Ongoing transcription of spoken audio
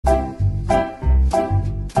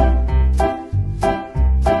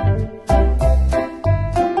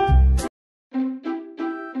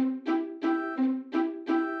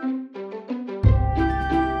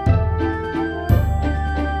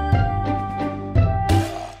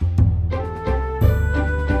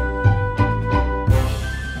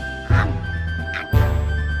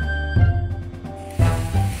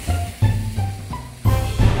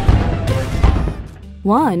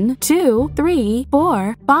1, 2, 3,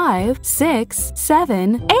 4, 5, 6,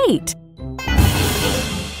 7, 8.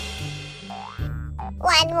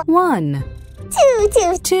 1, 2,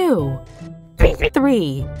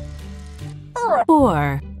 3,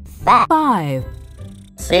 4, 5,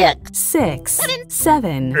 6,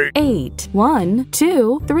 7, 8. 1,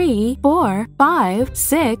 2, 3, 4, 5,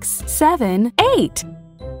 6, 7, 8.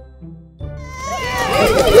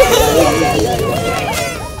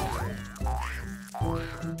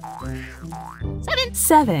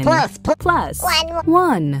 Seven plus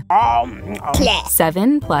 1.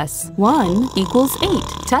 7 plus 1 equals 8.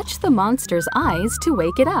 Touch the monster's eyes to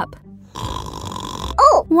wake it up.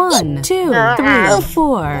 1, 2, 3,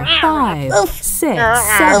 4, 5, 6,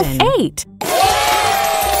 7, 8.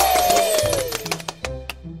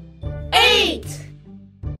 8.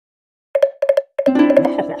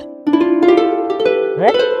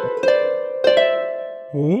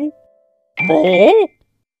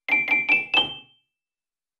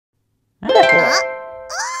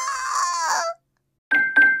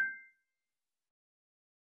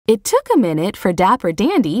 It took a minute for Dapper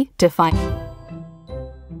Dandy to find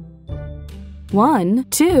 1,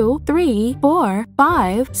 2, 3, 4,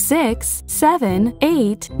 5, 6, 7,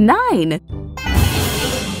 8, 9.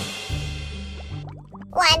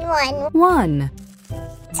 1,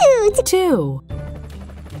 2,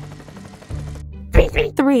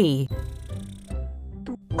 3,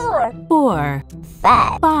 4,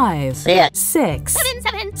 5, 6,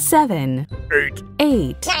 7,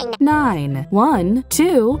 8, 9. 1,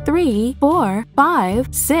 2, 3, 4,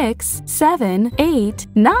 5, 6, 7, 8,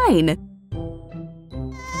 9.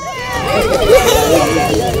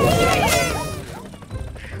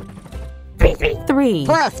 3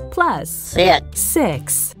 plus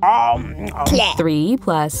 6. 3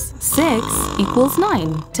 plus 6 equals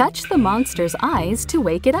 9. Touch the monster's eyes to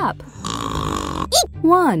wake it up.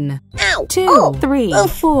 1, 2, 3,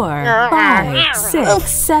 4, 5,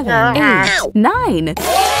 6, 7, 8, 9.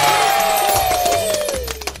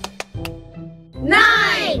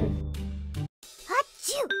 9.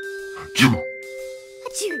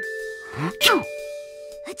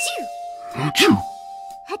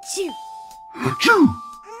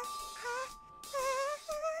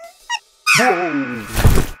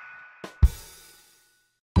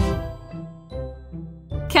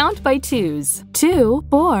 Count by twos. 2,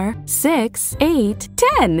 4, 6, 8,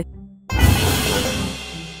 10.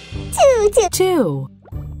 2,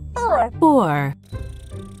 4,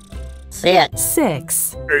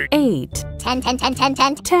 6, 8,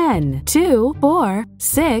 10. 2, 4,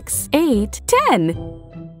 6, 8, 10.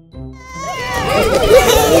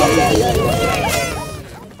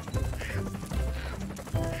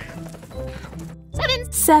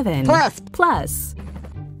 7 plus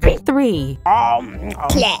 3.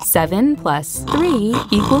 7 plus 3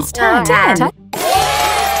 equals 10. 10.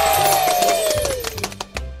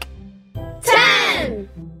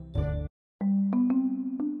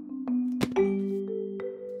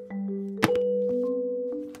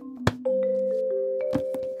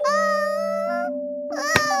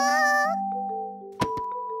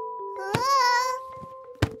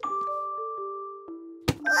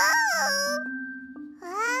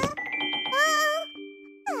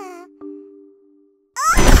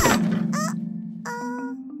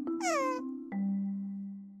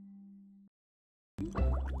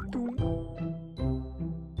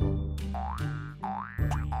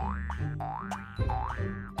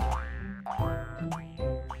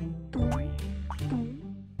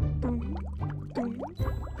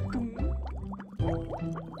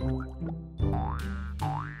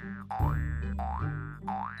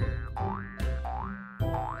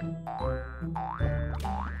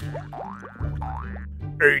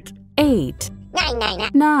 Eight.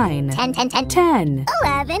 9. 10.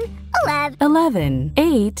 11.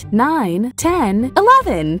 8, 9, 10,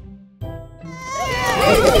 11.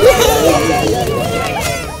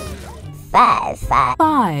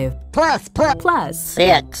 5 plus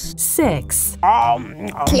 6.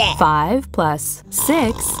 5 plus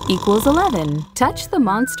 6 equals 11. Touch the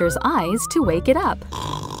monster's eyes to wake it up.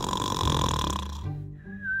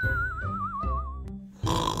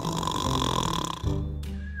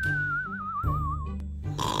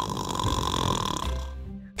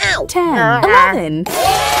 10, 11.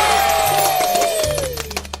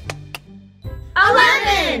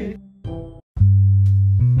 11.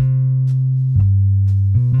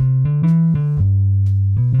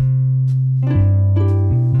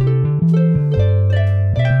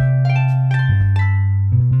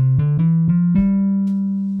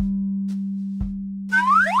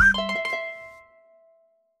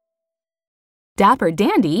 Dapper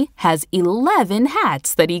Dandy has 11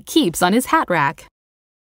 hats that he keeps on his hat rack.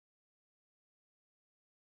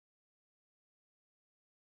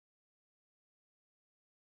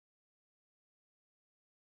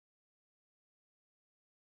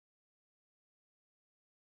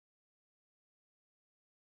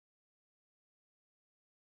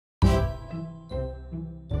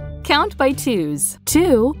 Count by twos.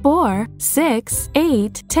 2, 4, 6,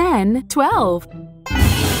 8, 10, 12.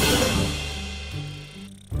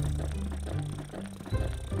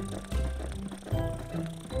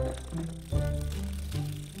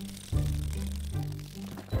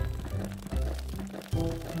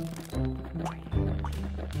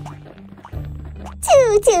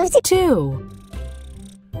 Two.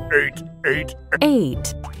 8, 8,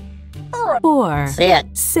 8. 4,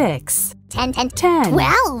 6. 10,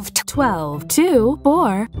 12. 2,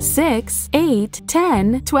 4, 6, 8,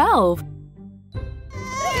 10, 12.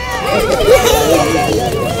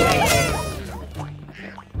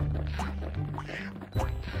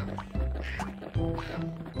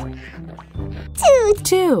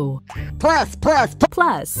 Two. plus,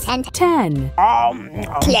 Plus 10.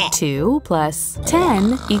 2 plus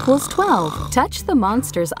 10 equals 12. Touch the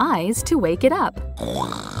monster's eyes to wake it up.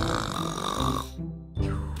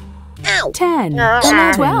 10.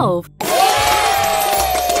 12.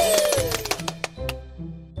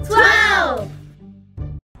 12.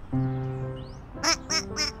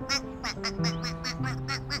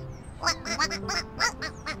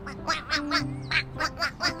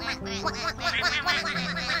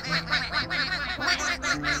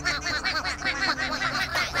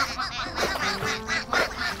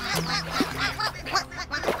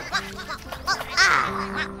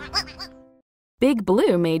 Big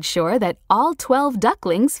Blue made sure that all 12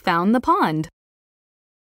 ducklings found the pond.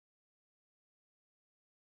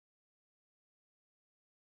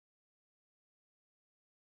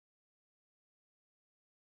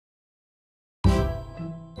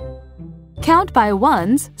 Count by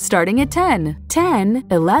ones starting at 10. 10,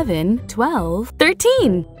 11, 12,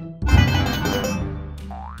 13.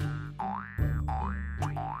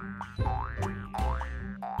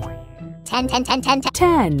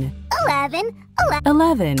 10.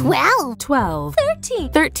 11, 12,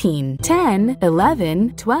 13. 10,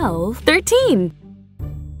 11, 12, 13.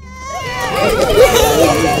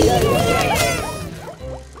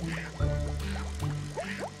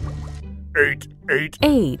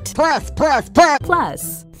 8. plus,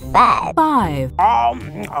 Plus 5.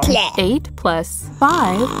 8 plus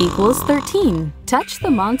 5 equals 13. Touch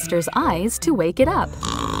the monster's eyes to wake it up.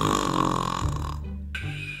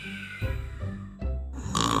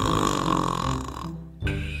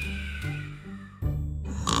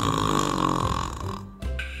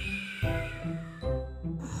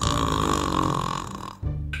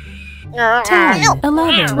 Ten,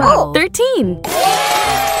 11, 12, 13.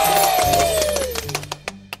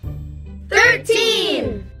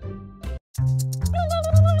 13.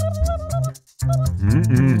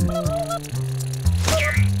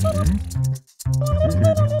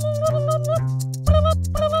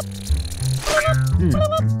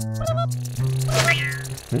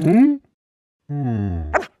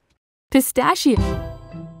 Pistachio.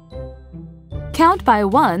 Count by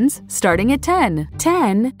ones starting at 10.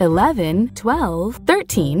 10, 11, 12,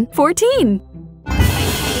 13, 14.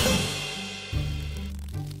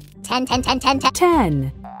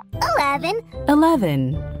 10.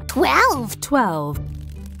 11, 12.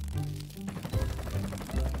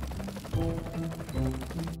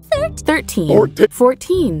 13,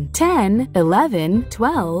 14. 10, 11,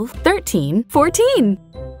 12, 13, 14.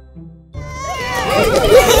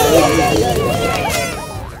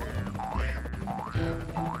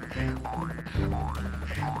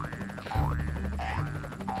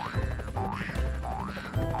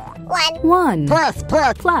 1 plus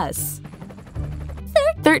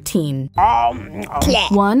 13.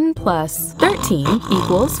 1 plus 13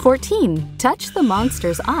 equals 14. Touch the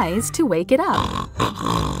monster's eyes to wake it up.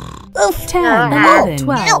 10, 11,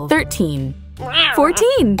 12, 13,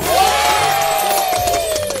 14.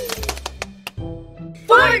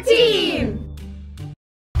 14.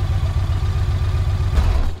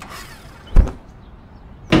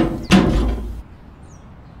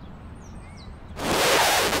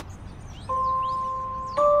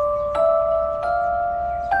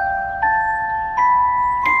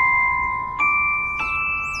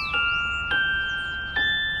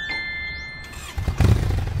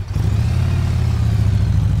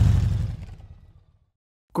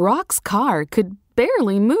 Grok's car could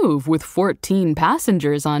barely move with 14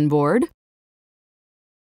 passengers on board.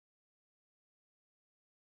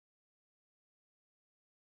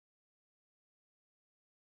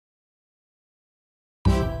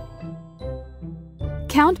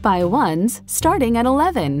 Count by ones starting at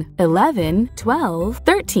 11. 11, 12,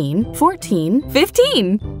 13, 14,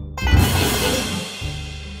 15.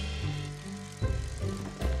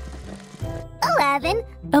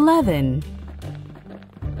 11.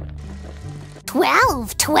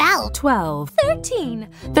 12. 12. 13.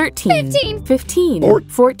 13. 15.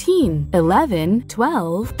 14. 11,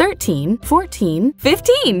 12, 13, 14,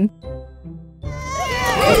 15.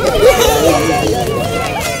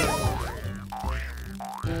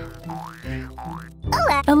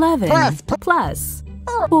 11 plus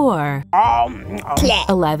 4.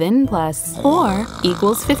 11 plus 4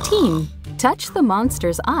 equals 15. Touch the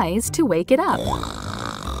monster's eyes to wake it up.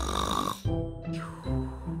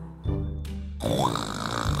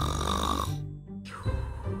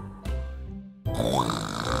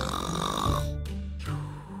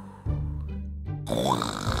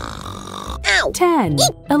 Ow. 10,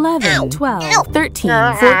 11, Ow. 12, 13,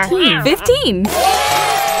 14, 15. 15.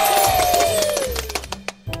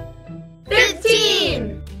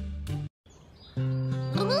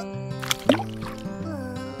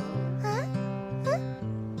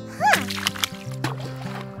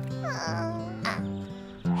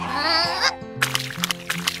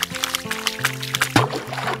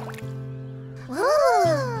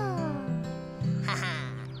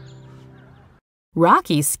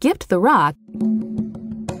 Rocky skipped the rock